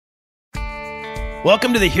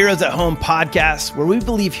Welcome to the Heroes at Home podcast, where we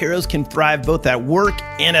believe heroes can thrive both at work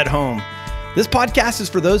and at home. This podcast is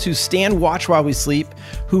for those who stand watch while we sleep,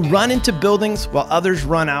 who run into buildings while others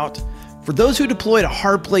run out, for those who deploy to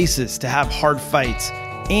hard places to have hard fights,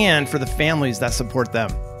 and for the families that support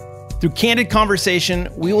them. Through candid conversation,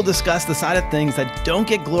 we will discuss the side of things that don't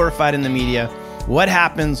get glorified in the media, what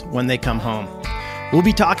happens when they come home. We'll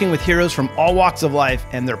be talking with heroes from all walks of life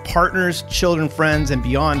and their partners, children, friends, and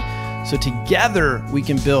beyond, so together we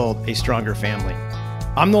can build a stronger family.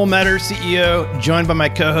 I'm Noel Keni, CEO, joined by my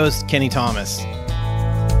co-host, Kenny Thomas.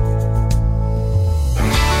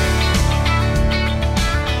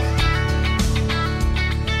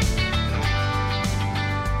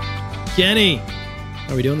 Kenny,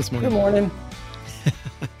 how are we doing this morning? Good morning.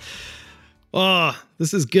 Oh,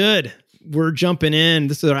 this is good. We're jumping in.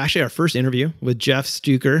 This is actually our first interview with Jeff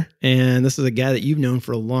Strueker, and this is a guy that you've known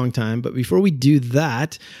for a long time. But before we do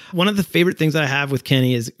that, one of the favorite things that I have with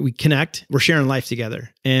Kenny is we connect. We're sharing life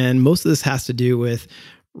together. And most of this has to do with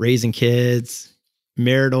raising kids,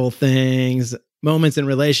 marital things, moments in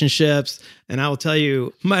relationships. And I will tell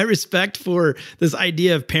you, my respect for this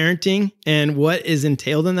idea of parenting and what is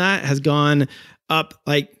entailed in that has gone up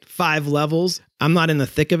like 5 levels. I'm not in the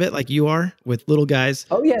thick of it like you are with little guys.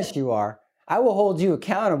 Oh, yes, you are. I will hold you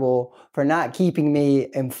accountable for not keeping me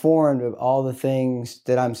informed of all the things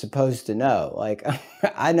that I'm supposed to know. Like,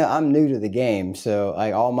 I know I'm new to the game. So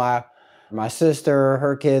like all my sister,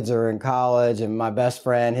 her kids are in college, and my best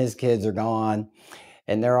friend, his kids are gone.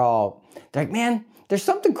 And they're like, man, there's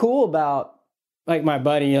something cool about, like my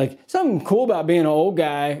buddy, like something cool about being an old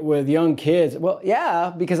guy with young kids. Well,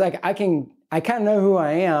 yeah, because I kind of know who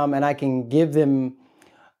I am, and I can give them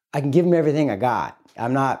everything I got.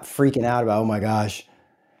 I'm not freaking out about, oh my gosh,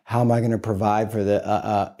 how am I going to provide for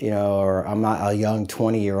or I'm not a young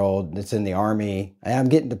 20-year-old that's in the Army and I'm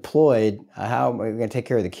getting deployed. How am I going to take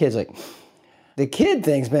care of the kids? Like, the kid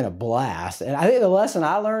thing's been a blast. And I think the lesson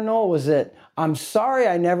I learned, Noel, was that I'm sorry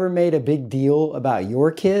I never made a big deal about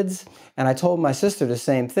your kids. And I told my sister the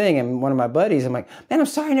same thing. And one of my buddies, I'm like, man, I'm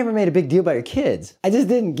sorry I never made a big deal about your kids. I just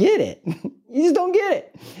didn't get it. You just don't get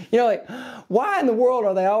it. Like, why in the world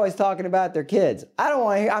are they always talking about their kids?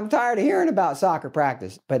 I'm tired of hearing about soccer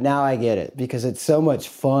practice. But now I get it, because it's so much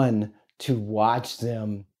fun to watch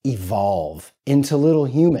them evolve into little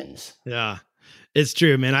humans. Yeah. It's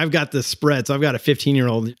true, man. I've got this spread. So I've got a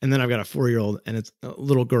 15-year-old and then I've got a 4-year-old, and it's a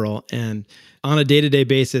little girl. And on a day-to-day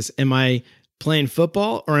basis, am I playing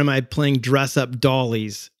football or am I playing dress up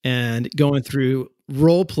dollies and going through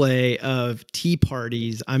role play of tea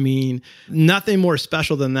parties? I mean, nothing more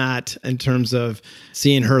special than that in terms of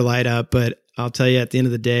seeing her light up. But I'll tell you, at the end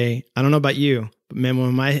of the day, I don't know about you, but man,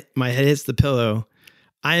 when my head hits the pillow,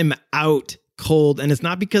 I am out cold. And it's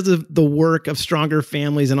not because of the work of stronger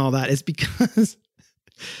families and all that. It's because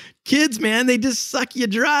kids, man, they just suck you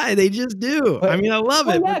dry. They just do. I mean, I love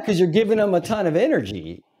it. Yeah, because you're giving them a ton of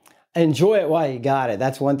energy. Enjoy it while you got it.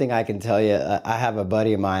 That's one thing I can tell you. I have a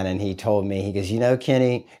buddy of mine, and he told me, he goes,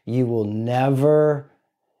 Kenny, you will never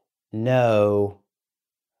know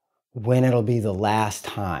when it'll be the last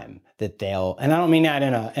time that they'll, and I don't mean that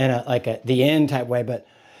in a the end type way, but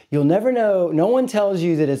you'll never know. No one tells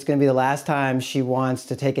you that it's going to be the last time she wants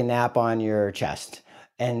to take a nap on your chest.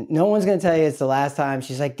 And no one's going to tell you it's the last time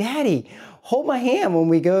she's like, Daddy, hold my hand when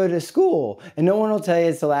we go to school. And no one will tell you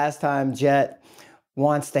it's the last time Jet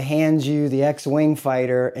wants to hand you the X-Wing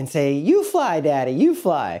fighter and say, you fly, Daddy, you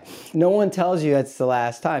fly. No one tells you it's the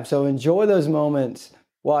last time. So enjoy those moments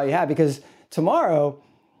while you have, because tomorrow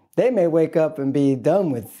they may wake up and be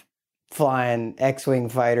done with flying X-Wing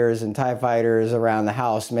fighters and TIE fighters around the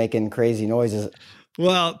house making crazy noises.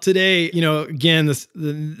 Well, today, again,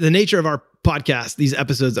 the nature of our podcast, these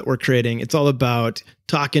episodes that we're creating, it's all about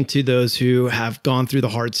talking to those who have gone through the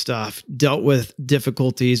hard stuff, dealt with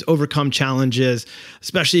difficulties, overcome challenges,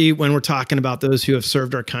 especially when we're talking about those who have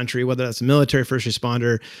served our country, whether that's a military, first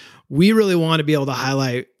responder. We really want to be able to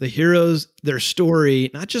highlight the heroes, their story,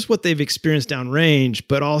 not just what they've experienced downrange,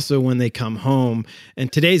 but also when they come home.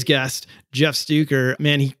 And today's guest, Jeff Strueker,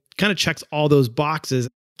 man, he kind of checks all those boxes.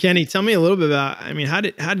 Kenny, tell me a little bit about,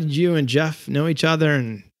 how did you and Jeff know each other?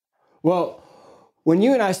 And well, when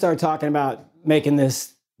you and I started talking about making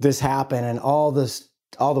this happen and all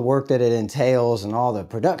the work that it entails and all the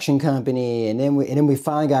production company, and then we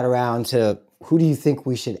finally got around to, who do you think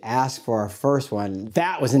we should ask for our first one?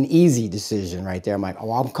 That was an easy decision right there. I'm like,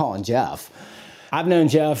 I'm calling Jeff. I've known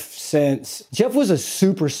Jeff since Jeff was a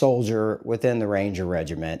super soldier within the Ranger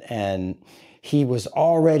Regiment, and he was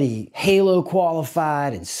already Halo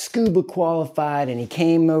qualified and scuba qualified, and he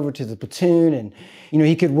came over to the platoon, and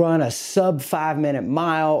he could run a sub 5-minute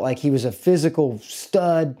mile. Like, he was a physical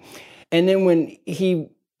stud. And then when he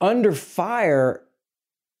under fire,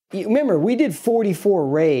 remember, we did 44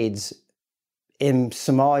 raids in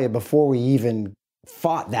Somalia before we even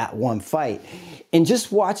fought that one fight. And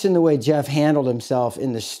just watching the way Jeff handled himself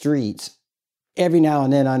in the streets every now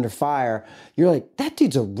and then under fire, you're like, that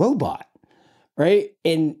dude's a robot, right?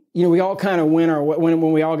 And, we all kind of went our way.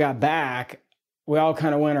 When we all got back, we all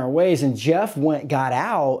kind of went our ways. And Jeff got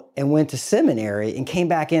out and went to seminary and came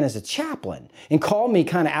back in as a chaplain and called me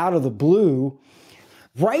kind of out of the blue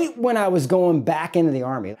right when I was going back into the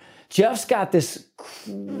Army. Jeff's got this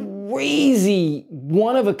crazy,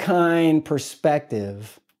 one-of-a-kind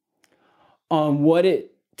perspective on what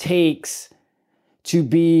it takes to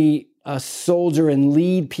be a soldier and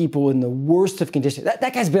lead people in the worst of conditions.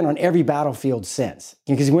 That guy's been on every battlefield since,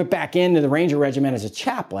 because he went back into the Ranger Regiment as a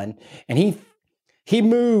chaplain, and he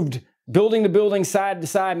moved building to building, side to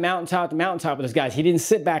side, mountaintop to mountaintop with his guys. He didn't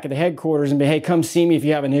sit back at the headquarters and be, hey, come see me if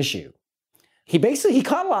you have an issue. He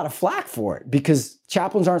caught a lot of flack for it, because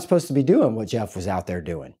chaplains aren't supposed to be doing what Jeff was out there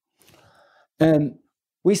doing. And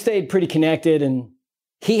we stayed pretty connected, and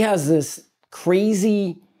he has this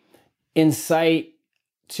crazy insight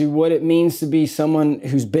to what it means to be someone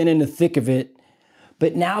who's been in the thick of it.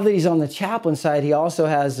 But now that he's on the chaplain side, he also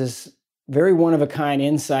has this very one-of-a-kind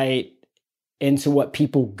insight into what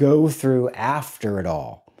people go through after it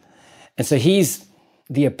all. And so he's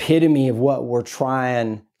the epitome of what we're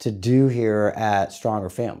trying to do here at Stronger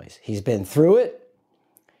Families. He's been through it,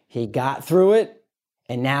 he got through it,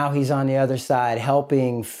 and now he's on the other side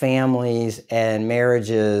helping families and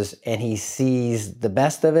marriages, and he sees the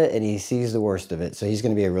best of it and he sees the worst of it. So he's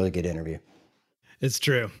going to be a really good interview. It's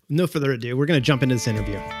true. No further ado, we're going to jump into this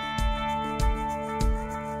interview.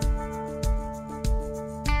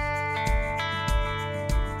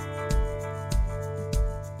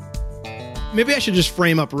 Maybe I should just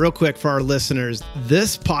frame up real quick for our listeners.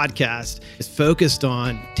 This podcast is focused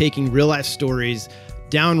on taking real life stories,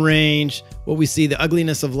 downrange, what we see, the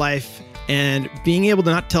ugliness of life, and being able to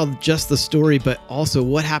not tell just the story, but also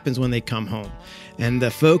what happens when they come home. And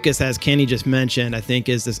the focus, as Kenny just mentioned, I think,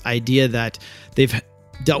 is this idea that they've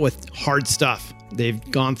dealt with hard stuff.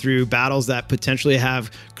 They've gone through battles that potentially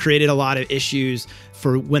have created a lot of issues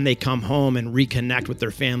for when they come home and reconnect with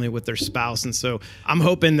their family, with their spouse. And so I'm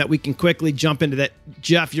hoping that we can quickly jump into that.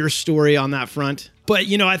 Jeff, your story on that front. But,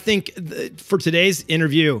 I think for today's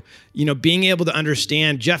interview, being able to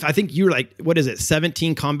understand, Jeff, I think you were like,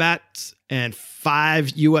 17 combats and 5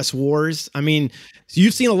 U.S. wars. I mean, so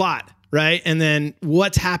you've seen a lot, right? And then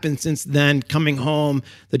what's happened since then, coming home,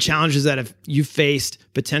 the challenges that you've faced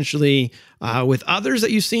potentially with others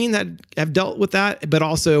that you've seen that have dealt with that, but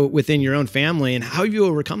also within your own family, and how have you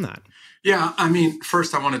overcome that? Yeah, I mean,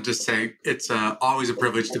 first I want to just say it's always a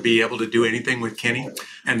privilege to be able to do anything with Kenny.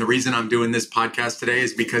 And the reason I'm doing this podcast today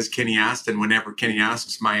is because Kenny asked, and whenever Kenny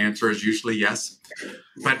asks, my answer is usually yes.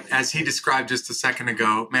 But as he described just a second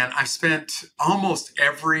ago, man, I've spent almost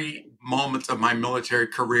every moment of my military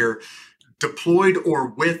career deployed or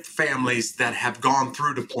with families that have gone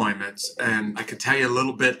through deployments. And I could tell you a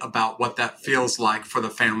little bit about what that feels like for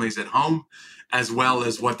the families at home, as well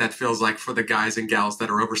as what that feels like for the guys and gals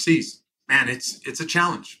that are overseas. Man, it's a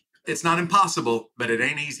challenge. It's not impossible, but it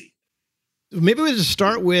ain't easy. Maybe we just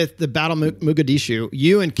start with the Battle of Mogadishu.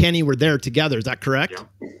 You and Kenny were there together. Is that correct?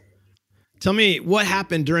 Yeah. Tell me what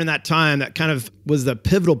happened during that time that kind of was the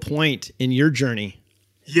pivotal point in your journey.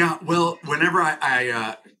 Yeah, well, whenever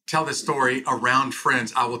I tell this story around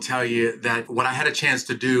friends, I will tell you that what I had a chance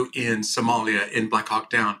to do in Somalia, in Black Hawk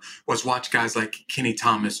Down, was watch guys like Kenny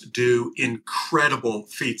Thomas do incredible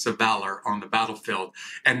feats of valor on the battlefield.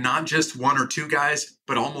 And not just one or two guys,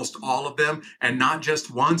 but almost all of them. And not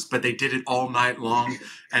just once, but they did it all night long.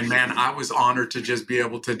 And man, I was honored to just be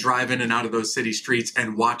able to drive in and out of those city streets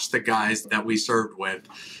and watch the guys that we served with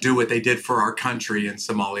do what they did for our country in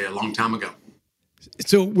Somalia a long time ago.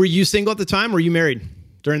 So were you single at the time, or were you married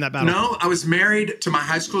during that battle? No, I was married to my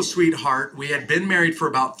high school sweetheart. We had been married for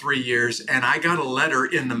about 3 years, and I got a letter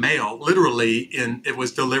in the mail, literally, it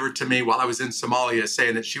was delivered to me while I was in Somalia,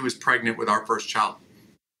 saying that she was pregnant with our first child.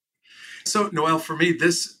 So, Noel, for me,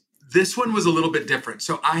 this one was a little bit different.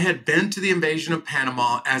 So I had been to the invasion of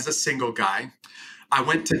Panama as a single guy. I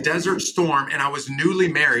went to Desert Storm, and I was newly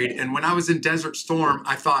married. And when I was in Desert Storm,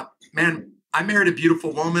 I thought, man, I married a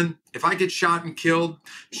beautiful woman. If I get shot and killed,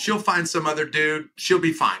 she'll find some other dude. She'll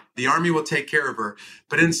be fine. The Army will take care of her.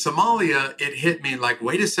 But in Somalia, it hit me like,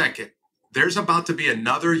 wait a second. there's about to be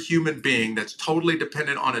another human being that's totally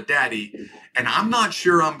dependent on a daddy, and I'm not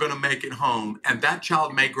sure I'm going to make it home. And that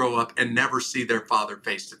child may grow up and never see their father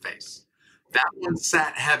face to face. That one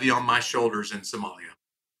sat heavy on my shoulders in Somalia.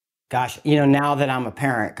 Gosh, now that I'm a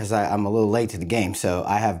parent, because I'm a little late to the game, so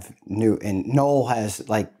I have and Noel has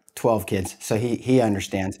like 12 kids, so he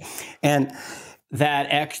understands. And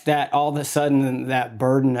that all of a sudden, that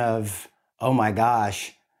burden of, oh my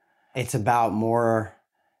gosh, it's about more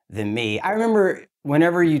than me. I remember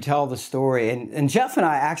whenever you tell the story, and Jeff and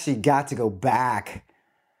I actually got to go back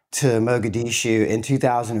to Mogadishu in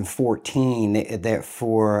 2014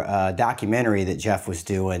 for a documentary that Jeff was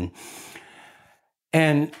doing.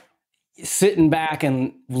 And sitting back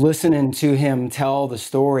and listening to him tell the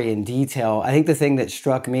story in detail, I think the thing that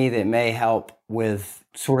struck me that may help with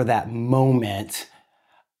sort of that moment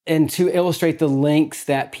and to illustrate the lengths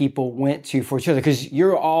that people went to for each other, because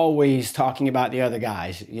you're always talking about the other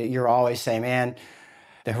guys. You're always saying, man,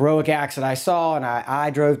 the heroic acts that I saw, and I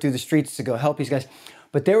drove through the streets to go help these guys.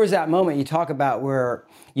 But there was that moment you talk about where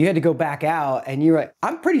you had to go back out and you're like,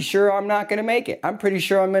 I'm pretty sure I'm not going to make it. I'm pretty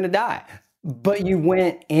sure I'm going to die. But you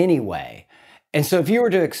went anyway. And so if you were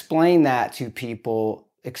to explain that to people,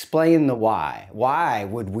 explain the why. Why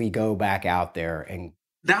would we go back out there? And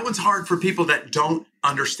that one's hard for people that don't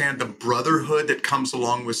understand the brotherhood that comes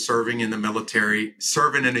along with serving in the military,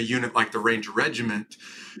 serving in a unit like the Ranger Regiment,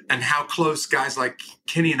 and how close guys like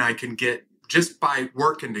Keni and I can get just by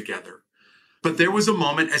working together. But there was a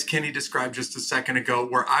moment, as Keni described just a second ago,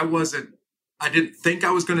 where I didn't think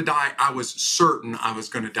I was going to die. I was certain I was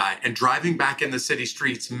going to die. And driving back in the city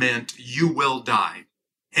streets meant you will die.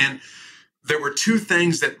 And there were two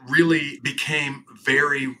things that really became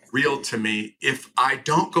very real to me. If I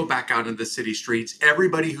don't go back out in the city streets,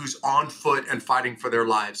 everybody who's on foot and fighting for their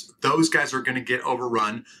lives, those guys are going to get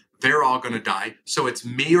overrun. They're all going to die. So it's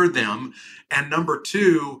me or them. And number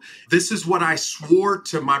two, this is what I swore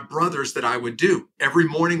to my brothers that I would do. Every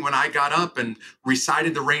morning when I got up and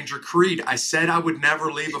recited the Ranger Creed, I said I would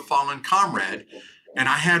never leave a fallen comrade. And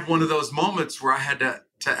I had one of those moments where I had to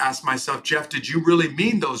ask myself, Jeff, did you really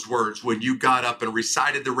mean those words when you got up and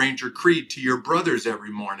recited the Ranger Creed to your brothers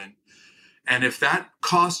every morning? And if that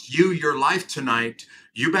cost you your life tonight,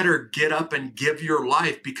 you better get up and give your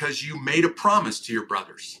life because you made a promise to your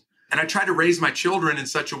brothers. And I try to raise my children in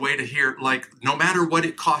such a way to hear, like, no matter what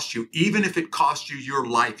it costs you, even if it costs you your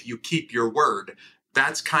life, you keep your word.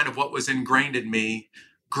 That's kind of what was ingrained in me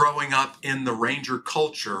growing up in the Ranger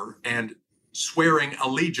culture and swearing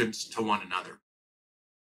allegiance to one another.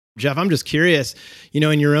 Jeff, I'm just curious,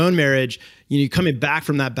 in your own marriage, coming back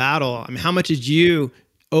from that battle, I mean, how much did you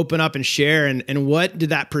open up and share, and what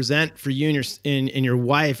did that present for you and your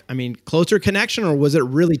wife? I mean, closer connection, or was it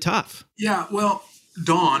really tough? Yeah, well,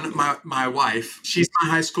 Dawn, my wife, she's my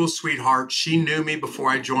high school sweetheart. She knew me before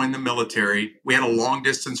I joined the military. We had a long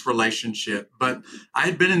distance relationship, but I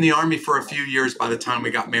had been in the Army for a few years by the time we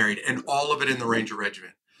got married, and all of it in the Ranger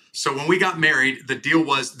Regiment. So when we got married, the deal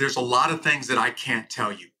was there's a lot of things that I can't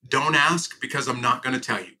tell you. Don't ask because I'm not going to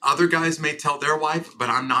tell you. Other guys may tell their wife, but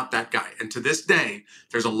I'm not that guy. And to this day,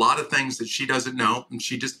 there's a lot of things that she doesn't know, and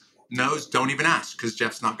she just knows, don't even ask because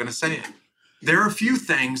Jeff's not going to say it. There are a few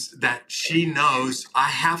things that she knows I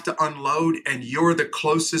have to unload, and you're the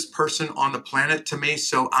closest person on the planet to me,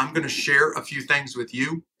 so I'm going to share a few things with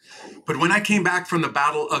you. But when I came back from the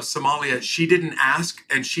Battle of Somalia, she didn't ask,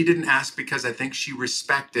 and she didn't ask because I think she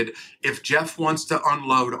respected, if Jeff wants to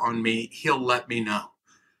unload on me, he'll let me know.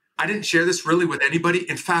 I didn't share this really with anybody.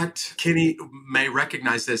 In fact, Keni may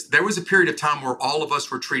recognize this. There was a period of time where all of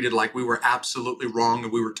us were treated like we were absolutely wrong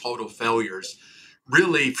and we were total failures,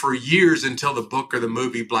 really for years until the book or the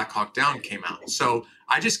movie Black Hawk Down came out. So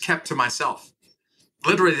I just kept to myself.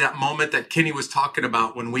 Literally that moment that Keni was talking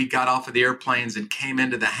about when we got off of the airplanes and came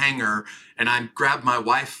into the hangar and I grabbed my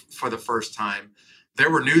wife for the first time,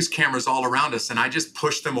 there were news cameras all around us and I just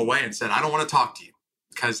pushed them away and said, I don't want to talk to you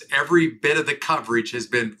because every bit of the coverage has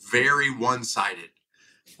been very one-sided.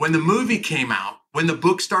 When the movie came out, when the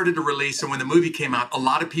book started to release and when the movie came out, a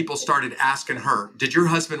lot of people started asking her, did your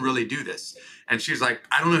husband really do this? And she was like,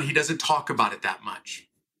 I don't know, he doesn't talk about it that much.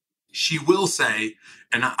 She will say,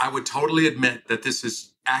 and I would totally admit that this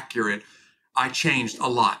is accurate, I changed a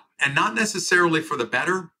lot. And not necessarily for the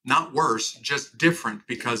better, not worse, just different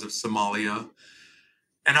because of Somalia.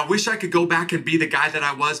 And I wish I could go back and be the guy that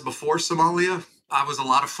I was before Somalia. I was a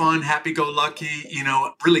lot of fun, happy-go-lucky,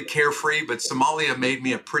 really carefree, but Somalia made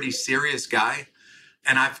me a pretty serious guy.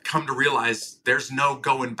 And I've come to realize there's no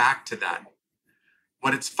going back to that.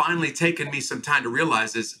 What it's finally taken me some time to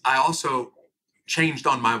realize is I also changed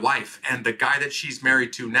on my wife, and the guy that she's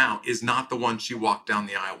married to now is not the one she walked down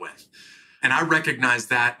the aisle with. And I recognize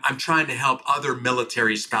that. I'm trying to help other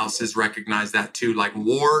military spouses recognize that too. Like,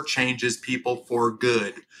 war changes people for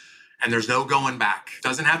good, and there's no going back.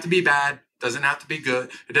 Doesn't have to be bad. Doesn't have to be good.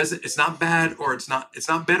 It's not bad, or it's not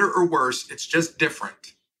better or worse. It's just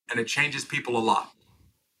different. And it changes people a lot.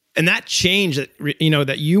 And that change that,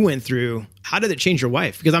 that you went through, how did it change your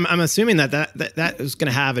wife? Because I'm assuming that is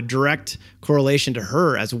going to have a direct correlation to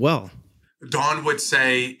her as well. Dawn would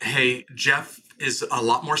say, hey, Jeff is a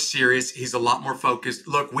lot more serious. He's a lot more focused.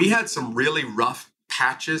 Look, we had some really rough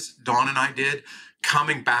patches, Dawn and I did,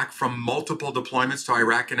 coming back from multiple deployments to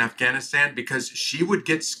Iraq and Afghanistan, because she would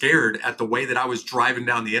get scared at the way that I was driving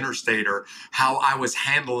down the interstate or how I was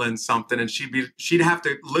handling something. And she'd have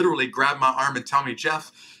to literally grab my arm and tell me,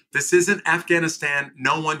 Jeff, this isn't Afghanistan.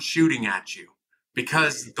 No one's shooting at you.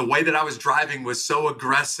 Because the way that I was driving was so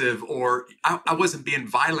aggressive, or I wasn't being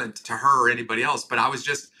violent to her or anybody else, but I was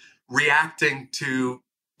just reacting to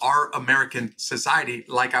our American society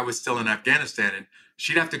like I was still in Afghanistan. And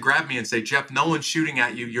she'd have to grab me and say, Jeff, no one's shooting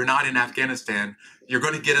at you. You're not in Afghanistan. You're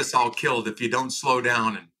going to get us all killed if you don't slow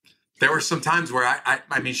down. And there were some times where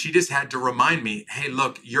I mean, she just had to remind me, hey,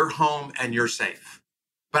 look, you're home and you're safe.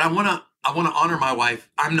 But I want to honor my wife.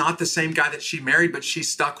 I'm not the same guy that she married, but she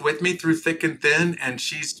stuck with me through thick and thin. And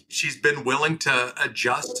she's been willing to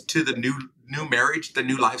adjust to the new marriage, the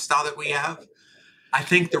new lifestyle that we have. I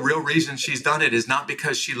think the real reason she's done it is not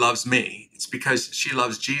because she loves me. It's because she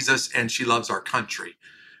loves Jesus and she loves our country.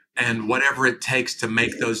 And whatever it takes to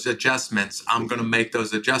make those adjustments, I'm going to make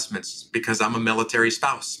those adjustments because I'm a military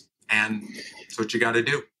spouse. And that's what you got to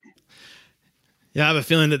do. Yeah, I have a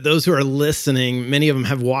feeling that those who are listening, many of them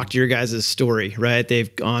have walked your guys' story, right?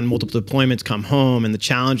 They've gone multiple deployments, come home, and the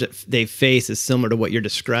challenge that they face is similar to what you're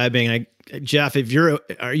describing. Jeff,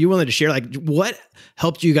 are you willing to share, like, what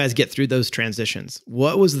helped you guys get through those transitions?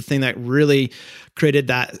 What was the thing that really created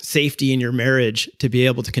that safety in your marriage to be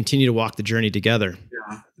able to continue to walk the journey together?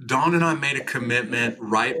 Yeah, Dawn and I made a commitment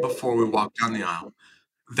right before we walked down the aisle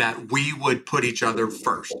that we would put each other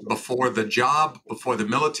first, before the job, before the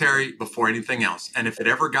military, before anything else. And if it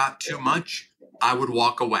ever got too much, I would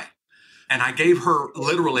walk away. And I gave her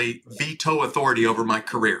literally veto authority over my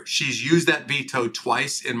career. She's used that veto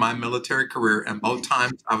twice in my military career. And both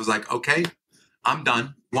times I was like, okay, I'm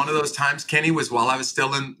done. One of those times, Kenny, was while I was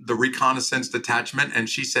still in the reconnaissance detachment. And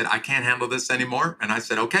she said, I can't handle this anymore. And I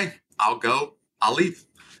said, okay, I'll go. I'll leave.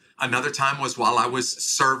 Another time was while I was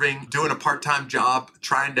serving, doing a part-time job,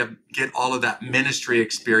 trying to get all of that ministry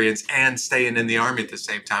experience and staying in the Army at the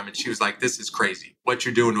same time. And she was like, this is crazy. What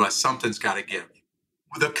you're doing to us, something's got to give.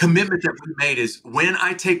 The commitment that we made is when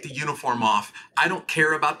I take the uniform off, I don't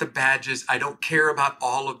care about the badges. I don't care about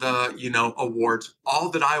all of the, awards.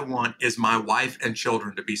 All that I want is my wife and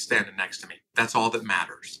children to be standing next to me. That's all that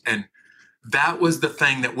matters. And that was the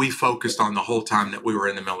thing that we focused on the whole time that we were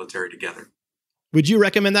in the military together. Would you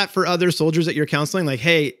recommend that for other soldiers that you're counseling? Like,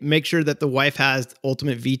 hey, make sure that the wife has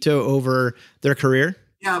ultimate veto over their career?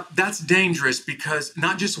 Yeah, that's dangerous because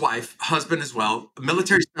not just wife, husband as well. A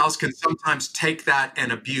military spouse can sometimes take that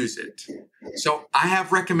and abuse it. So I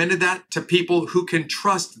have recommended that to people who can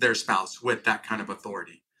trust their spouse with that kind of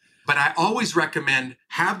authority. But I always recommend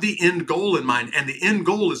have the end goal in mind. And the end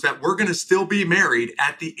goal is that we're going to still be married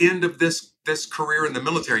at the end of this career in the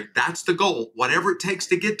military. That's the goal. Whatever it takes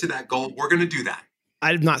to get to that goal, we're going to do that.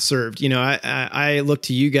 I've not served. I look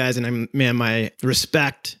to you guys, and my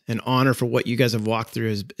respect and honor for what you guys have walked through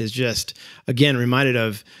is just, again, reminded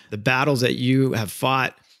of the battles that you have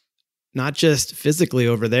fought, not just physically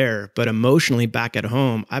over there, but emotionally back at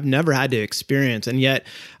home. I've never had to experience. And yet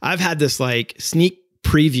I've had this like sneak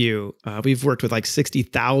preview. We've worked with like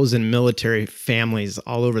 60,000 military families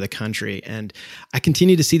all over the country. And I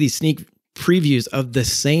continue to see these sneak previews of the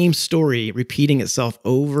same story repeating itself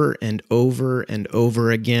over and over and over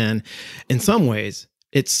again. In some ways,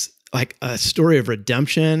 it's like a story of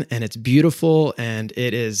redemption, and it's beautiful and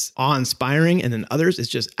it is awe-inspiring. And in others, it's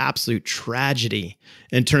just absolute tragedy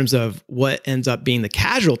in terms of what ends up being the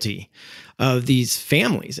casualty of these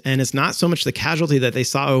families. And it's not so much the casualty that they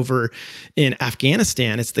saw over in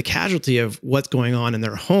Afghanistan, it's the casualty of what's going on in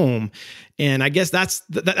their home. And I guess that's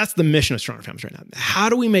the mission of Stronger Families right now. How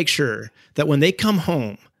do we make sure that when they come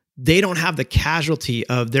home, they don't have the casualty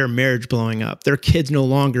of their marriage blowing up, their kids no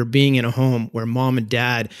longer being in a home where mom and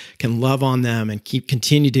dad can love on them and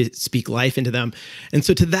continue to speak life into them? And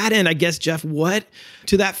so to that end, I guess, Jeff, what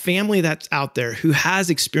to that family that's out there who has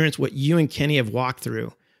experienced what you and Kenny have walked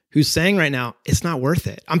through, who's saying right now, it's not worth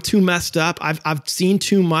it. I'm too messed up. I've seen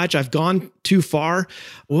too much. I've gone too far.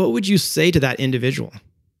 What would you say to that individual?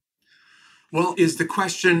 Well, is the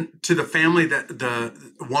question to the family that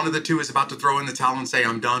one of the two is about to throw in the towel and say,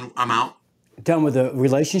 I'm done, I'm out? Done with the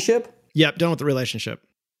relationship? Yep, done with the relationship.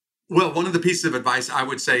 Well, one of the pieces of advice I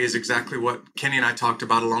would say is exactly what Kenny and I talked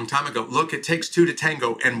about a long time ago. Look, it takes two to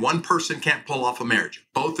tango, and one person can't pull off a marriage.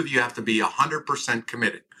 Both of you have to be 100%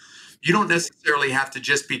 committed. You don't necessarily have to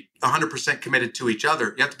just be 100% committed to each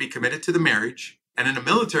other. You have to be committed to the marriage. And in a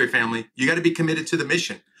military family, you got to be committed to the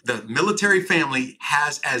mission. The military family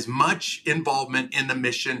has as much involvement in the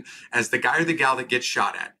mission as the guy or the gal that gets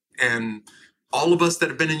shot at. And all of us that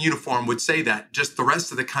have been in uniform would say that. Just the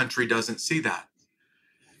rest of the country doesn't see that.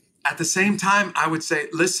 At the same time, I would say,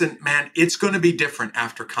 listen, man, it's going to be different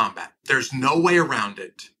after combat. There's no way around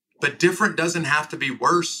it. But different doesn't have to be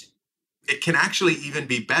worse. It can actually even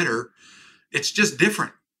be better. It's just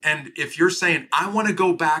different. And if you're saying, I want to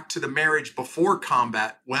go back to the marriage before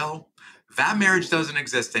combat, well, that marriage doesn't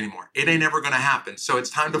exist anymore. It ain't ever going to happen. So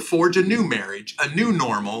it's time to forge a new marriage, a new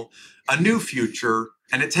normal, a new future,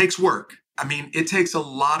 and it takes work. I mean, it takes a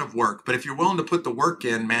lot of work, but if you're willing to put the work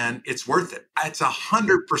in, man, it's worth it. It's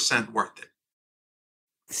 100% worth it.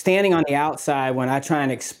 Standing on the outside, when I try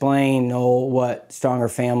and explain, Noel, what Stronger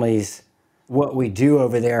Families, what we do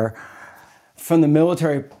over there, from the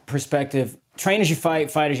military perspective, train as you fight,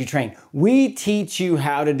 fight as you train. We teach you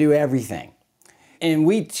how to do everything. And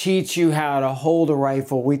we teach you how to hold a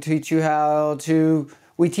rifle. We teach you how to shoot.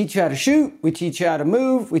 We teach you how to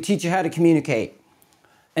move. We teach you how to communicate.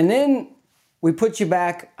 And then we put you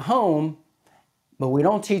back home, but we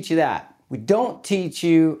don't teach you that. We don't teach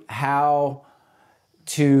you how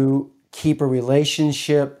to keep a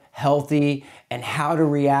relationship healthy and how to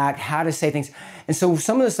react, how to say things. And so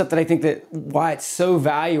some of the stuff that I think that why it's so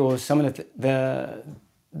valuable is some of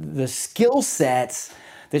the skill sets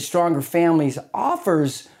that Stronger Families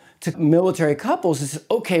offers to military couples is,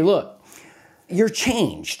 okay, look, you're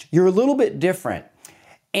changed. You're a little bit different.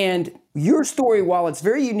 And your story, while it's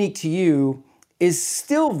very unique to you, is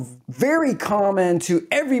still very common to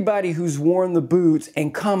everybody who's worn the boots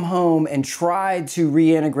and come home and tried to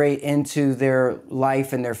reintegrate into their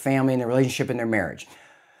life and their family and their relationship and their marriage.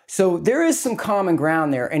 So there is some common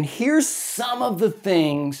ground there. And here's some of the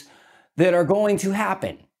things that are going to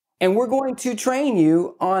happen. And we're going to train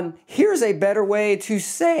you on, here's a better way to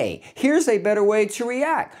say, here's a better way to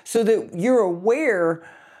react, so that you're aware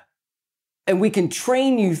and we can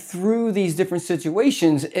train you through these different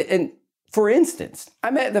situations. And for instance,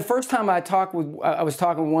 the first time I was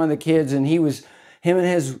talking with one of the kids, and him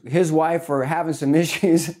and his wife were having some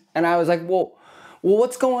issues. And I was like, well,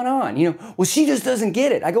 what's going on? Well, she just doesn't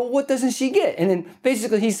get it. I go, what doesn't she get? And then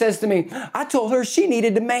basically he says to me, I told her she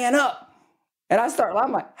needed to man up. And I start laughing.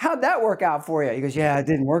 I'm like, how'd that work out for you? He goes, yeah, it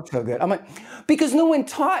didn't work so good. I'm like, because no one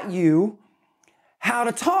taught you how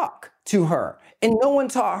to talk to her. And no one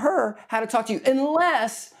taught her how to talk to you,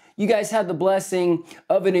 unless you guys had the blessing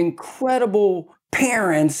of an incredible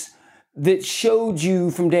parents that showed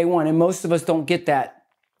you from day one. And most of us don't get that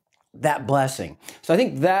blessing. So I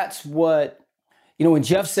think that's what, when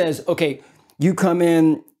Jeff says, okay, you come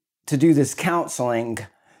in to do this counseling,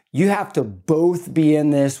 you have to both be in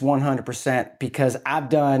this 100%, because I've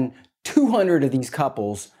done 200 of these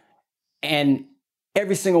couples and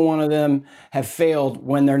every single one of them have failed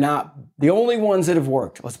when they're not. The only ones that have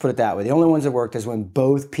worked, let's put it that way, the only ones that worked is when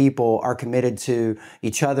both people are committed to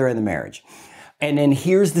each other in the marriage. And then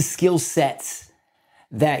here's the skill sets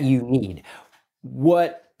that you need.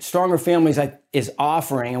 What Stronger Families is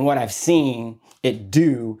offering, and what I've seen it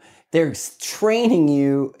do, they're training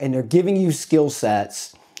you and they're giving you skill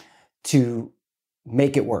sets to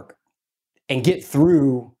make it work and get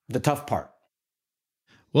through the tough part.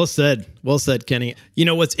 Well said. Well said, Kenny.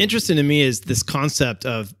 What's interesting to me is this concept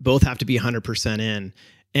of both have to be 100% in.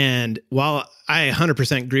 And while I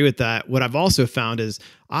 100% agree with that, what I've also found is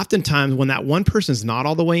oftentimes when that one person's not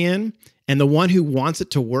all the way in, and the one who wants it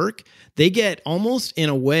to work, they get almost in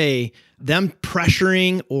a way them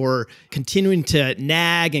pressuring or continuing to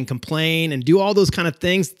nag and complain and do all those kind of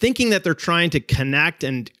things, thinking that they're trying to connect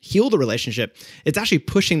and heal the relationship. It's actually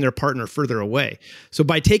pushing their partner further away. So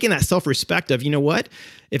by taking that self-respect of,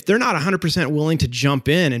 if they're not 100% willing to jump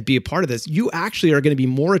in and be a part of this, you actually are going to be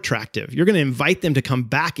more attractive. You're going to invite them to come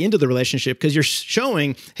back into the relationship because you're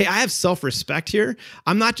showing, hey, I have self-respect here.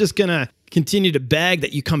 I'm not just going to continue to beg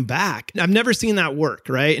that you come back. I've never seen that work,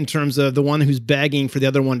 right? In terms of the one who's begging for the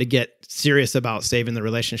other one to get serious about saving the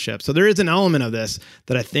relationship. So there is an element of this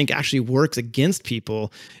that I think actually works against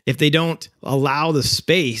people if they don't allow the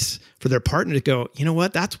space for their partner to go, you know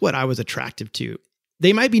what? That's what I was attractive to.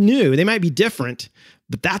 They might be new, they might be different,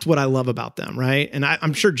 but that's what I love about them, right? And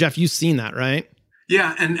I'm sure, Jeff, you've seen that, right?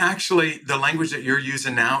 Yeah, and actually the language that you're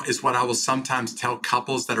using now is what I will sometimes tell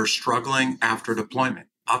couples that are struggling after deployment.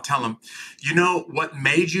 I'll tell them, you know, what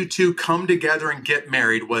made you two come together and get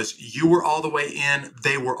married was you were all the way in,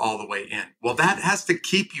 they were all the way in. Well, that has to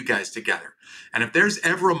keep you guys together. And if there's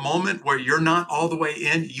ever a moment where you're not all the way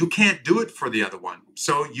in, you can't do it for the other one.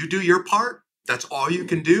 So you do your part. That's all you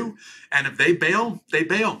can do. And if they bail, they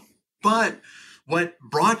bail. But what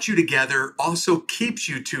brought you together also keeps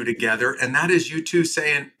you two together. And that is you two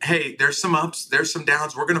saying, hey, there's some ups, there's some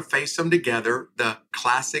downs. We're going to face them together, the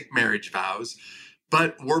classic marriage vows.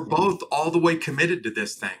 But we're both all the way committed to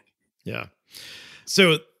this thing. Yeah.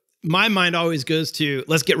 So my mind always goes to,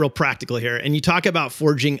 let's get real practical here. And you talk about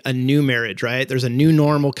forging a new marriage, right? There's a new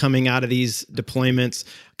normal coming out of these deployments,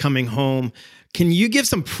 coming home. Can you give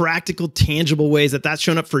some practical, tangible ways that that's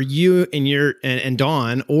shown up for you and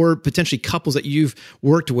Dawn, or potentially couples that you've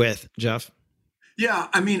worked with, Jeff? Yeah,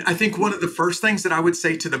 I mean, I think one of the first things that I would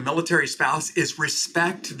say to the military spouse is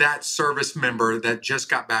respect that service member that just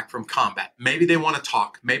got back from combat. Maybe they want to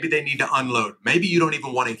talk. Maybe they need to unload. Maybe you don't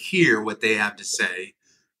even want to hear what they have to say,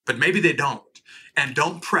 but maybe they don't. And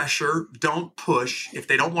don't pressure, don't push. If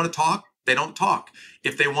they don't want to talk, they don't talk.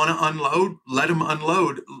 If they want to unload, let them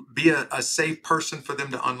unload. Be a safe person for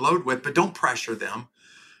them to unload with, but don't pressure them.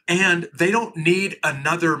 And they don't need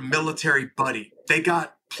another military buddy. They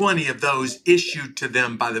got plenty of those issued to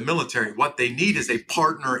them by the military. What they need is a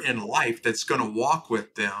partner in life that's going to walk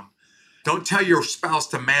with them. Don't tell your spouse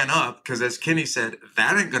to man up, because as Kenny said,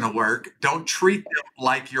 that ain't going to work. Don't treat them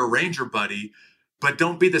like your Ranger buddy, but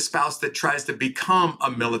don't be the spouse that tries to become a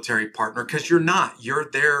military partner, because you're not. You're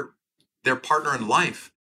their partner in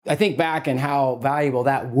life. I think back and how valuable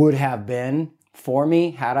that would have been for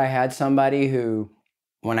me had I had somebody who,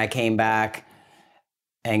 when I came back,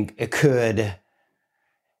 and it could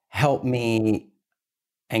help me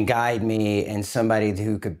and guide me, and somebody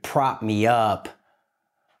who could prop me up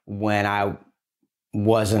when I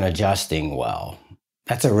wasn't adjusting well.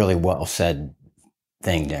 That's a really well said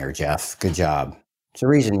thing there, Jeff. Good job. It's the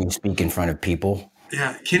reason you speak in front of people.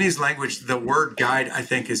 Yeah, Kenny's language, the word guide, I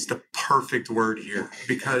think is the perfect word here,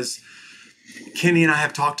 because Kenny and I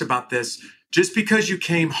have talked about this. Just because you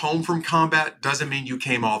came home from combat doesn't mean you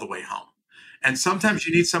came all the way home. And sometimes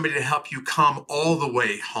you need somebody to help you come all the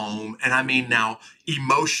way home. And I mean now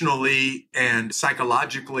emotionally and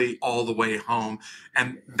psychologically all the way home.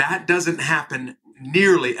 And that doesn't happen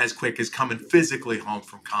nearly as quick as coming physically home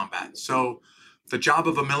from combat. So the job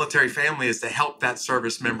of a military family is to help that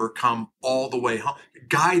service member come all the way home,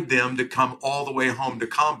 guide them to come all the way home to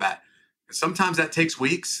combat. Sometimes that takes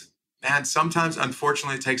weeks, and sometimes,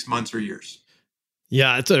 unfortunately, it takes months or years.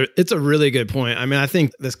 Yeah, it's a really good point. I mean, I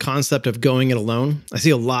think this concept of going it alone, I see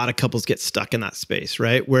a lot of couples get stuck in that space,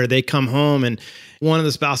 right? Where they come home and one of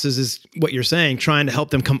the spouses is what you're saying, trying to help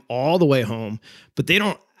them come all the way home, but they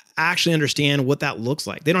don't actually understand what that looks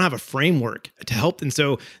like. They don't have a framework to help. And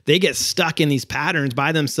so they get stuck in these patterns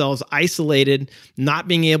by themselves, isolated, not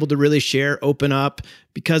being able to really share, open up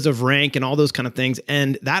because of rank and all those kind of things.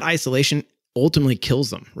 And that isolation ultimately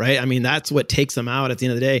kills them, right? I mean, that's what takes them out at the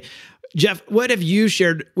end of the day. Jeff, what have you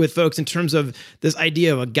shared with folks in terms of this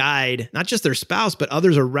idea of a guide, not just their spouse, but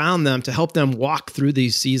others around them to help them walk through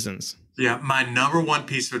these seasons? Yeah, my number one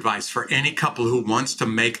piece of advice for any couple who wants to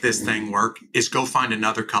make this thing work is go find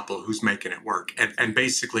another couple who's making it work and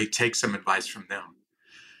basically take some advice from them.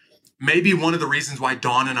 Maybe one of the reasons why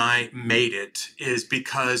Dawn and I made it is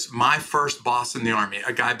because my first boss in the Army,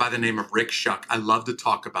 a guy by the name of Rick Shuck, I love to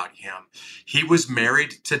talk about him. He was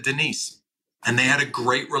married to Denise. And they had a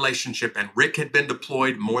great relationship. And Rick had been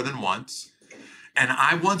deployed more than once. And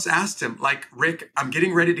I once asked him, like, Rick, I'm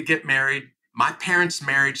getting ready to get married. My parents'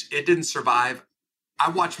 marriage, it didn't survive.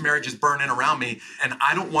 I watched marriages burn in around me, and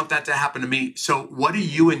I don't want that to happen to me. So what do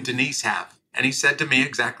you and Denise have? And he said to me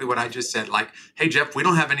exactly what I just said, like, hey, Jeff, we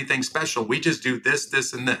don't have anything special. We just do this,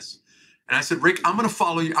 this, and this. And I said, Rick, I'm going to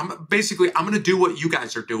follow you. I'm going to do what you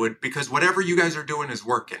guys are doing, because whatever you guys are doing is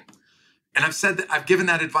working. And I've said that I've given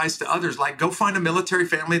that advice to others, like go find a military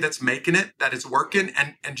family that's making it, that is working,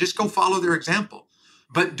 and just go follow their example.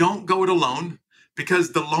 But don't go it alone,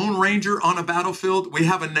 because the Lone Ranger on a battlefield, we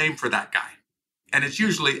have a name for that guy. And it's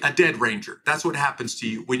usually a dead Ranger. That's what happens to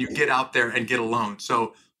you when you get out there and get alone.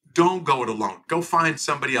 So don't go it alone. Go find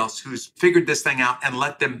somebody else who's figured this thing out and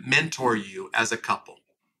let them mentor you as a couple.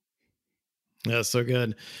 That's so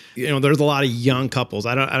good. You know, there's a lot of young couples.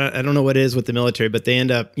 I don't know what it is with the military, but they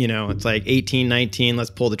end up, you know, it's like 18, 19,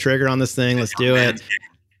 let's pull the trigger on this thing. Let's do it.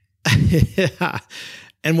 Yeah.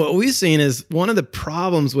 And what we've seen is one of the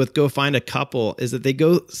problems with go find a couple is that they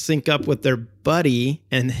go sync up with their buddy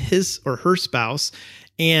and his or her spouse,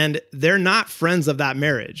 and they're not friends of that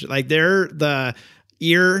marriage. Like they're the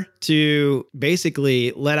ear to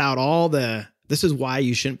basically let out all the this is why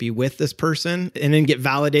you shouldn't be with this person, and then get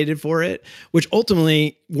validated for it, which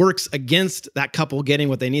ultimately works against that couple getting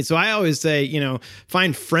what they need. So I always say,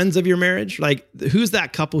 find friends of your marriage. Like, who's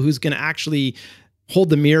that couple who's going to actually hold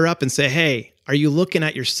the mirror up and say, hey, are you looking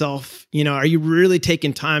at yourself? Are you really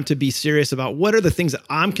taking time to be serious about what are the things that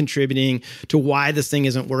I'm contributing to why this thing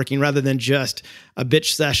isn't working, rather than just a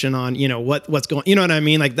bitch session on, what's going, you know what I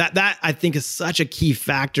mean? Like that I think is such a key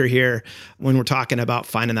factor here when we're talking about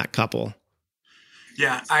finding that couple.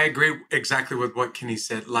 Yeah, I agree exactly with what Kenny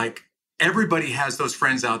said. Like, everybody has those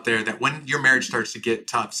friends out there that when your marriage starts to get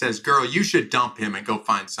tough says, girl, you should dump him and go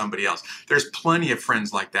find somebody else. There's plenty of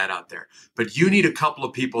friends like that out there. But you need a couple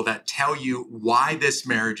of people that tell you why this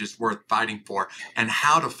marriage is worth fighting for and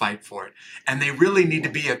how to fight for it. And they really need to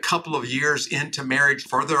be a couple of years into marriage,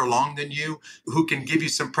 further along than you, who can give you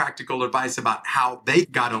some practical advice about how they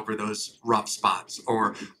got over those rough spots.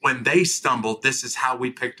 Or when they stumbled, this is how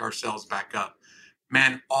we picked ourselves back up.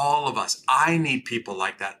 Man, all of us, I need people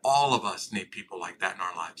like that. All of us need people like that in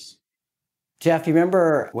our lives. Jeff, you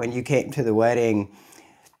remember when you came to the wedding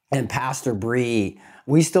and Pastor Bree,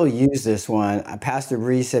 we still use this one. Pastor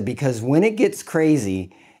Bree said, because when it gets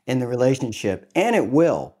crazy in the relationship, and it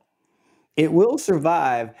will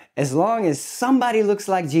survive as long as somebody looks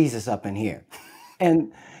like Jesus up in here.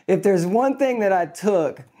 And if there's one thing that I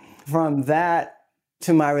took from that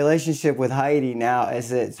to my relationship with Heidi now, is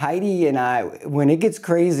that Heidi and I, when it gets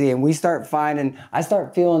crazy and I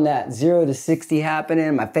start feeling that 0 to 60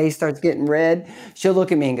 happening, my face starts getting red, she'll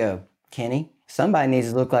look at me and go, Kenny, somebody needs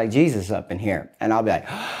to look like Jesus up in here. And I'll be like,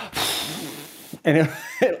 and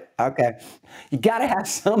okay, you got to have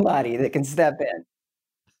somebody that can step in.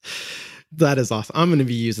 That is awesome. I'm going to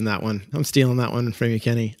be using that one. I'm stealing that one from you,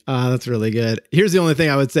 Kenny. That's really good. Here's the only thing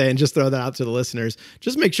I would say, and just throw that out to the listeners.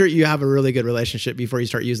 Just make sure you have a really good relationship before you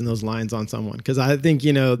start using those lines on someone. Because I think,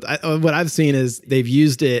 what I've seen is they've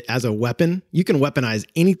used it as a weapon. You can weaponize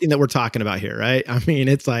anything that we're talking about here, right? I mean,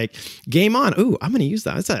 it's like, game on. Ooh, I'm going to use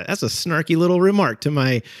that. That's a snarky little remark to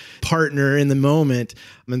my partner in the moment.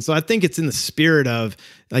 And so I think it's in the spirit of,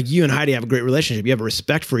 like, you and Heidi have a great relationship. You have a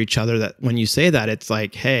respect for each other, that when you say that, it's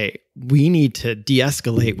like, hey, we need to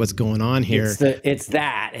de-escalate what's going on here. It's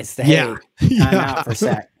hey, time out for a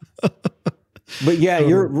sec. But yeah,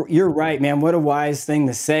 you're right, man. What a wise thing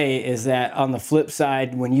to say is that on the flip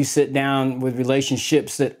side, when you sit down with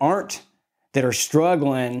relationships that are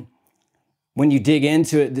struggling, when you dig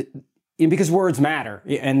into it, because words matter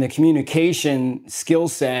and the communication skill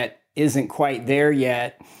set isn't quite there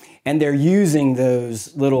yet. And they're using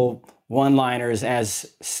those little one-liners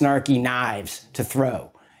as snarky knives to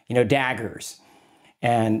throw, daggers.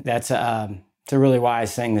 And that's it's a really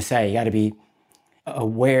wise thing to say. You got to be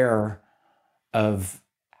aware of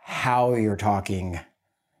how you're talking.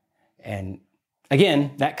 And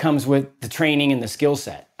again, that comes with the training and the skill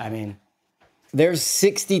set. I mean, there's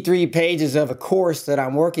 63 pages of a course that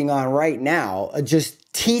I'm working on right now,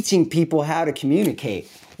 just teaching people how to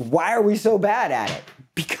communicate. Why are we so bad at it?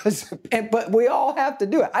 But we all have to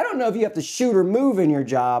do it. I don't know if you have to shoot or move in your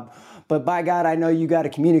job, but by God, I know you got to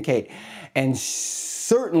communicate. And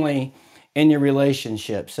certainly in your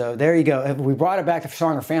relationship. So there you go. If we brought it back to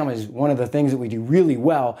Stronger Families, one of the things that we do really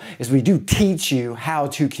well is we do teach you how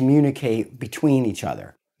to communicate between each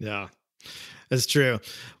other. Yeah, that's true.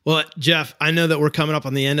 Well, Jeff, I know that we're coming up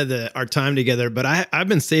on the end of our time together, but I've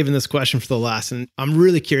been saving this question for the last, and I'm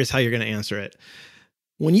really curious how you're going to answer it.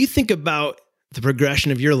 When you think about the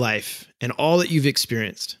progression of your life and all that you've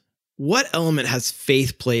experienced, what element has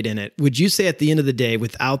faith played in it? Would you say at the end of the day,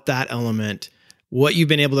 without that element, what you've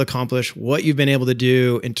been able to accomplish, what you've been able to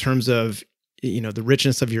do in terms of, the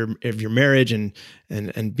richness of your marriage and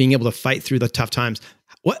being able to fight through the tough times,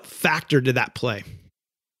 what factor did that play?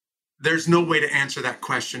 There's no way to answer that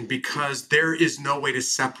question, because there is no way to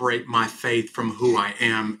separate my faith from who I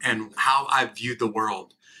am and how I view the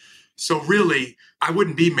world. So really, I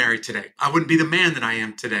wouldn't be married today. I wouldn't be the man that I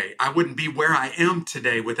am today. I wouldn't be where I am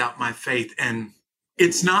today without my faith. And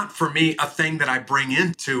it's not for me a thing that I bring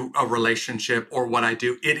into a relationship or what I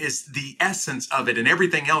do. It is the essence of it, and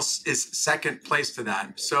everything else is second place to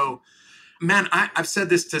that. So, man, I've said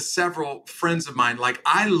this to several friends of mine. Like,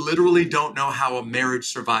 I literally don't know how a marriage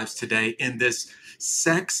survives today in this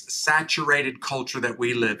sex-saturated culture that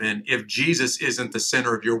we live in if Jesus isn't the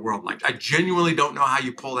center of your world. Like, I genuinely don't know how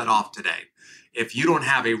you pull that off today if you don't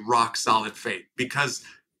have a rock-solid faith, because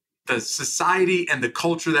the society and the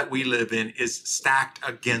culture that we live in is stacked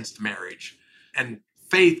against marriage. And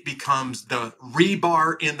faith becomes the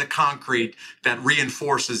rebar in the concrete that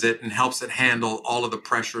reinforces it and helps it handle all of the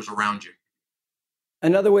pressures around you.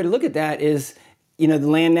 Another way to look at that is, the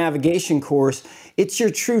land navigation course, it's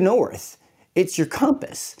your true north. it's your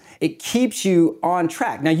compass. It keeps you on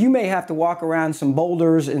track. Now, you may have to walk around some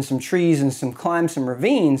boulders and some trees and climb some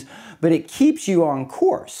ravines, but it keeps you on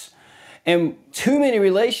course. And too many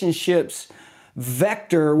relationships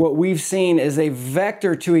vector what we've seen as a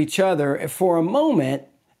vector to each other for a moment,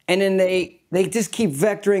 and then they just keep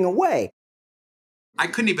vectoring away. I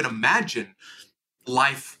couldn't even imagine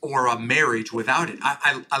life or a marriage without it.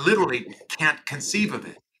 I literally can't conceive of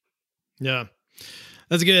it. Yeah.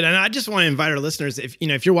 That's good. And I just want to invite our listeners,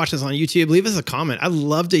 if you're watching this on YouTube, leave us a comment. I'd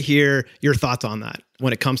love to hear your thoughts on that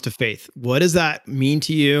when it comes to faith. What does that mean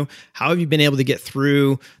to you? How have you been able to get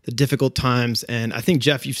through the difficult times? And I think,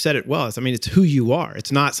 Jeff, you've said it well. It's who you are.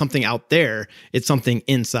 It's not something out there. It's something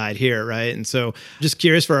inside here, right? And so just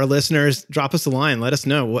curious for our listeners, drop us a line. Let us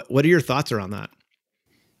know. What are your thoughts around that?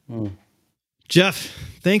 Jeff,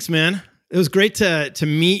 thanks, man. It was great to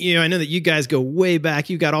meet you. I know that you guys go way back.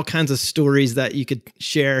 You got all kinds of stories that you could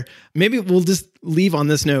share. Maybe we'll just leave on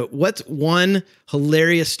this note. What's one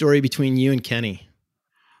hilarious story between you and Kenny?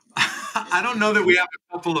 I don't know that we have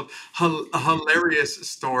a couple of hilarious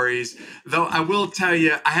stories, though I will tell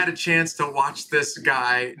you, I had a chance to watch this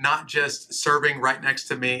guy, not just serving right next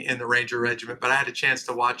to me in the Ranger Regiment, but I had a chance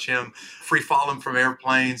to watch him free falling from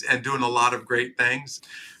airplanes and doing a lot of great things.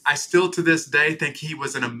 I still to this day think he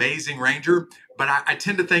was an amazing Ranger, but I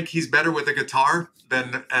tend to think he's better with a guitar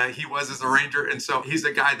than he was as a Ranger. And so he's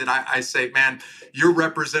a guy that I say, man, you're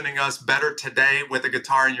representing us better today with a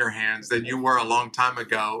guitar in your hands than you were a long time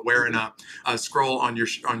ago wearing a scroll on your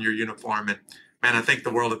uniform. And man, I think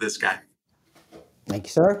the world of this guy. Thank you,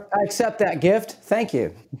 sir. I accept that gift. Thank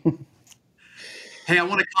you. Hey, I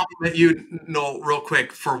want to compliment you, Noel, real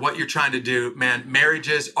quick for what you're trying to do. Man,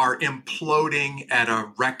 marriages are imploding at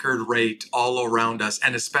a record rate all around us,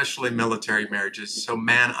 and especially military marriages. So,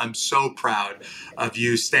 man, I'm so proud of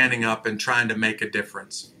you standing up and trying to make a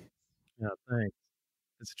difference. Yeah, thanks.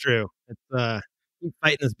 It's true. It's keep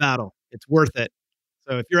fighting this battle. It's worth it.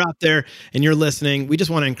 So if you're out there and you're listening, we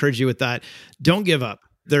just want to encourage you with that. Don't give up.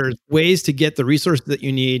 There's ways to get the resources that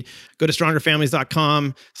you need. Go to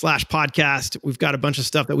strongerfamilies.com/podcast. We've got a bunch of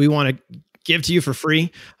stuff that we want to give to you for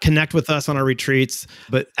free. Connect with us on our retreats.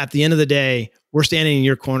 But at the end of the day, we're standing in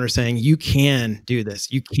your corner saying, you can do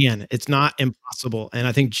this. You can. It's not impossible. And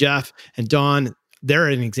I think Jeff and Dawn, they're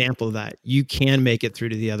an example of that. You can make it through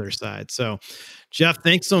to the other side. So Jeff,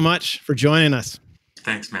 thanks so much for joining us.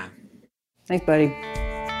 Thanks, man. Thanks, buddy.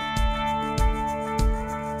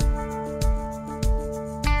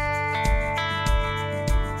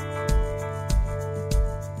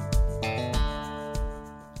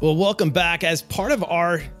 Well, welcome back. As part of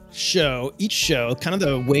our show, each show, kind of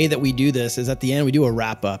the way that we do this is at the end, we do a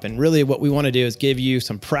wrap up. And really what we want to do is give you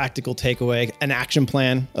some practical takeaway, an action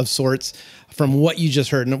plan of sorts from what you just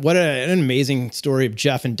heard. And what an amazing story of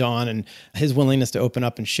Jeff and Dawn and his willingness to open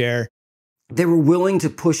up and share. They were willing to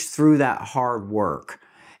push through that hard work.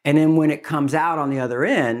 And then when it comes out on the other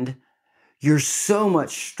end, you're so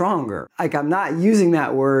much stronger. Like, I'm not using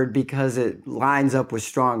that word because it lines up with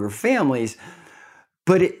stronger families,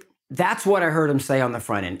 but that's what I heard him say on the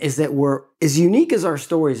front end, is that we're, as unique as our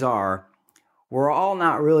stories are, we're all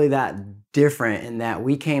not really that different in that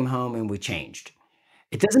we came home and we changed.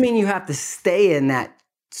 It doesn't mean you have to stay in that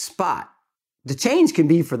spot. The change can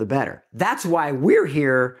be for the better. That's why we're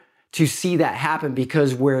here to see that happen,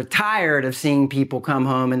 because we're tired of seeing people come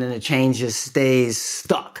home and then the change just stays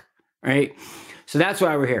stuck, right? So that's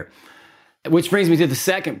why we're here. Which brings me to the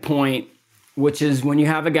second point, which is when you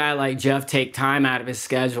have a guy like Jeff take time out of his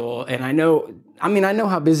schedule, and I know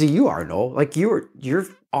how busy you are, Noel. Like you're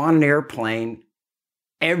on an airplane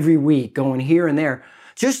every week, going here and there,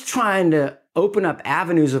 just trying to open up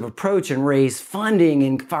avenues of approach and raise funding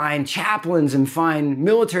and find chaplains and find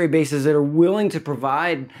military bases that are willing to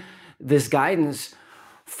provide this guidance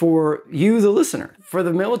for you, the listener, for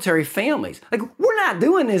the military families. Like, we're not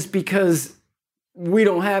doing this because we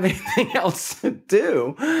don't have anything else to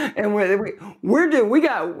do. And we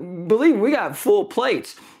got full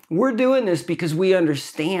plates. We're doing this because we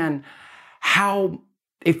understand how,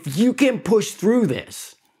 if you can push through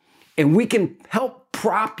this and we can help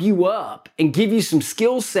prop you up and give you some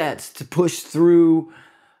skill sets to push through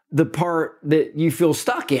the part that you feel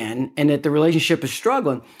stuck in and that the relationship is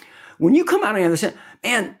struggling. When you come out on the other side,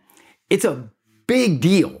 man, it's a big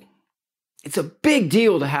deal. It's a big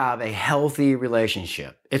deal to have a healthy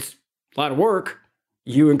relationship. It's a lot of work.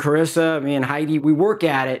 You and Carissa, me and Heidi, we work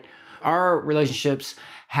at it. Our relationships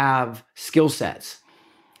have skill sets.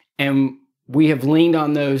 And we have leaned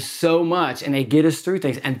on those so much, and they get us through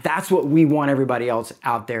things. And that's what we want everybody else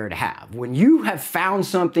out there to have. When you have found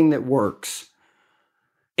something that works,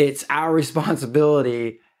 it's our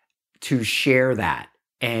responsibility to share that.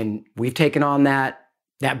 And we've taken on that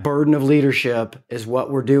burden of leadership is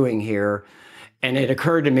what we're doing here. And it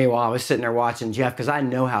occurred to me while I was sitting there watching Jeff, because I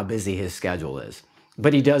know how busy his schedule is,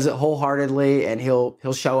 but he does it wholeheartedly, and he'll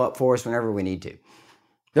show up for us whenever we need to.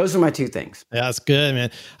 Those are my two things. Yeah, that's good, man.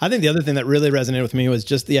 I think the other thing that really resonated with me was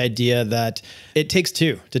just the idea that it takes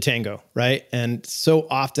two to tango, right? And so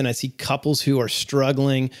often I see couples who are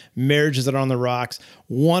struggling, marriages that are on the rocks.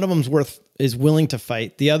 One of them's is willing to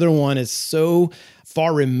fight. The other one is so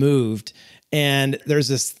far removed. And there's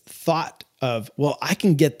this thought of, well, I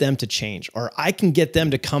can get them to change, or I can get them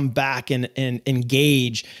to come back and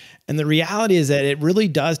engage. And the reality is that it really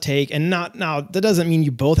does take, and now that doesn't mean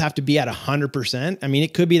you both have to be at 100%. I mean,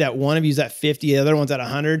 it could be that one of you's at 50, the other one's at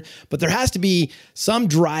 100, but there has to be some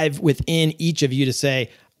drive within each of you to say,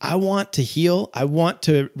 I want to heal. I want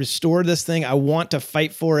to restore this thing. I want to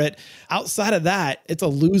fight for it. Outside of that, it's a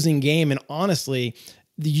losing game. And honestly,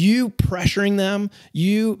 you pressuring them,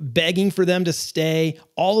 you begging for them to stay,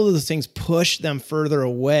 all of those things push them further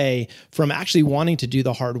away from actually wanting to do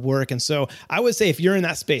the hard work. And so I would say if you're in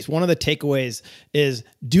that space, one of the takeaways is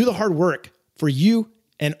do the hard work for you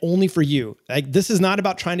and only for you. Like, this is not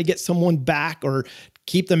about trying to get someone back or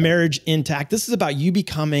keep the marriage intact. This is about you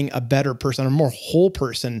becoming a better person, a more whole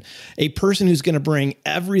person, a person who's going to bring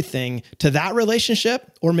everything to that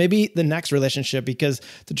relationship or maybe the next relationship, because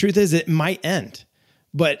the truth is it might end.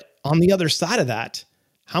 But on the other side of that,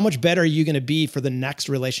 how much better are you going to be for the next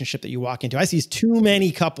relationship that you walk into? I see too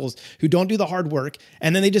many couples who don't do the hard work,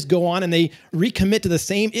 and then they just go on and they recommit to the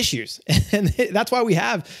same issues. And that's why we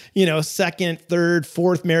have, second, third,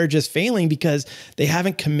 fourth marriages failing, because they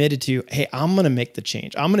haven't committed to, hey, I'm going to make the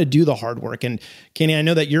change. I'm going to do the hard work. And Kenny, I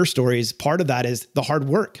know that your story is part of that is the hard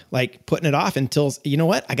work, like putting it off until, you know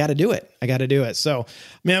what, I got to do it. I got to do it. So,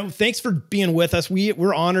 man, thanks for being with us.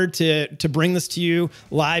 We're honored to bring this to you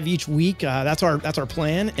live each week. That's our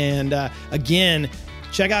plan. And again,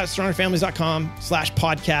 check out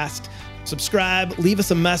strongerfamilies.com/podcast. Subscribe, leave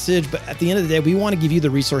us a message. But at the end of the day, we want to give you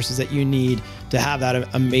the resources that you need to have that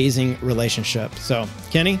amazing relationship. So,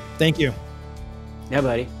 Kenny, thank you. Yeah,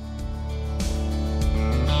 buddy.